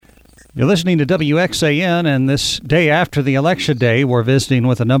You're listening to WXAN, and this day after the election day, we're visiting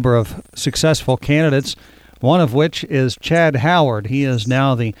with a number of successful candidates, one of which is Chad Howard. He is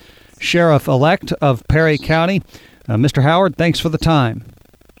now the sheriff-elect of Perry County. Mr. Howard, thanks for the time.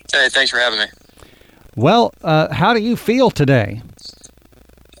 Hey, thanks for having me. Well, how do you feel today?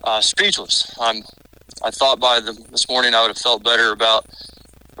 Speechless. I thought by this morning I would have felt better about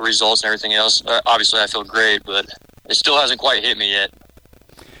the results and everything else. Obviously, I feel great, but it still hasn't quite hit me yet.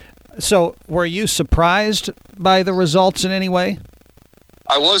 So, were you surprised by the results in any way?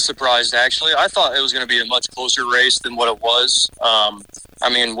 I was surprised, actually. I thought it was going to be a much closer race than what it was.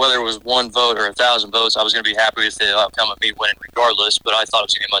 Whether it was one vote or 1,000 votes, I was going to be happy with the outcome of me winning regardless, but I thought it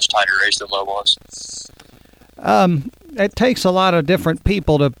was going to be a much tighter race than what it was. It takes a lot of different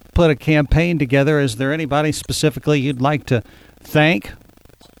people to put a campaign together. Is there anybody specifically you'd like to thank?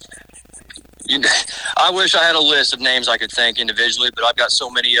 I wish I had a list of names I could thank individually, but I've got so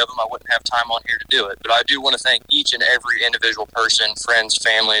many of them I wouldn't have time on here to do it. But I do want to thank each and every individual person, friends,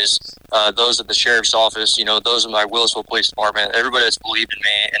 families, those at the sheriff's office, those in my Willisville Police Department, everybody that's believed in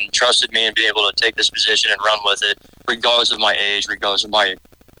me and trusted me and be able to take this position and run with it, regardless of my age, regardless of my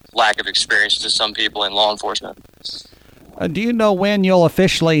lack of experience to some people in law enforcement. Do you know when you'll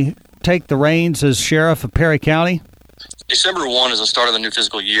officially take the reins as sheriff of Perry County? December 1 is the start of the new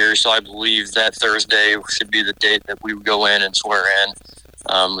fiscal year, so I believe that Thursday should be the date that we would go in and swear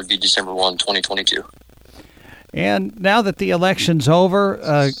in. Would be December 1, 2022. And now that the election's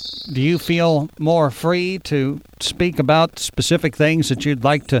over, do you feel more free to speak about specific things that you'd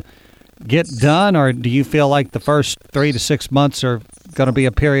like to get done, or do you feel like the first 3 to 6 months are going to be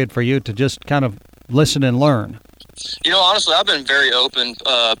a period for you to just kind of listen and learn? Honestly, I've been very open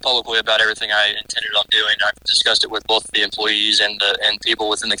publicly about everything I intended on doing. I've discussed it with both the employees and people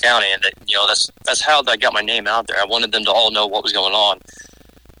within the county, and that's how I got my name out there. I wanted them to all know what was going on.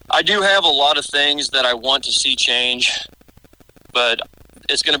 I do have a lot of things that I want to see change, but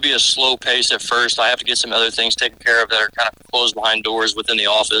it's going to be a slow pace at first. I have to get some other things taken care of that are kind of closed behind doors within the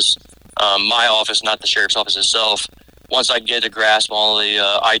office, my office, not the sheriff's office itself. Once I get a grasp on all the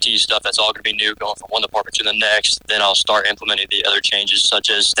IT stuff, that's all going to be new, going from one department to the next. Then I'll start implementing the other changes, such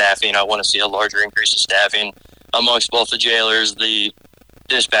as staffing. I want to see a larger increase in staffing amongst both the jailers, the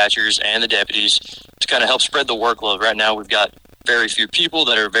dispatchers, and the deputies to kind of help spread the workload. Right now, we've got very few people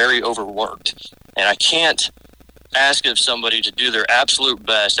that are very overworked, and I can't ask of somebody to do their absolute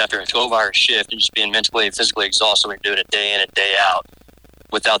best after a 12-hour shift and just being mentally and physically exhausted when doing it day in and day out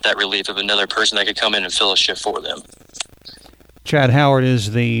without that relief of another person that could come in and fill a shift for them. Chad Howard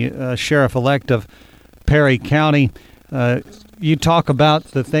is the sheriff-elect of Perry County. You talk about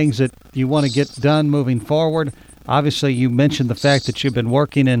the things that you want to get done moving forward. Obviously, you mentioned the fact that you've been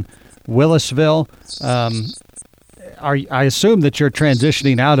working in Willisville. I assume that you're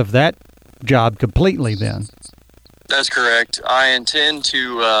transitioning out of that job completely then. That's correct. I intend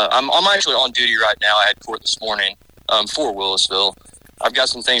to I'm actually on duty right now. I had court this morning for Willisville. I've got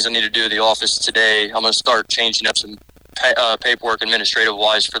some things I need to do at the office today. I'm going to start changing up some paperwork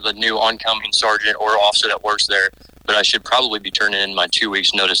administrative-wise for the new oncoming sergeant or officer that works there, but I should probably be turning in my 2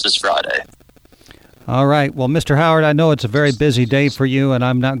 weeks' notice this Friday. All right. Well, Mr. Howard, I know it's a very busy day for you, and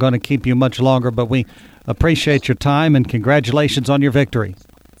I'm not going to keep you much longer, but we appreciate your time, and congratulations on your victory.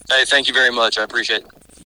 Hey, thank you very much. I appreciate it.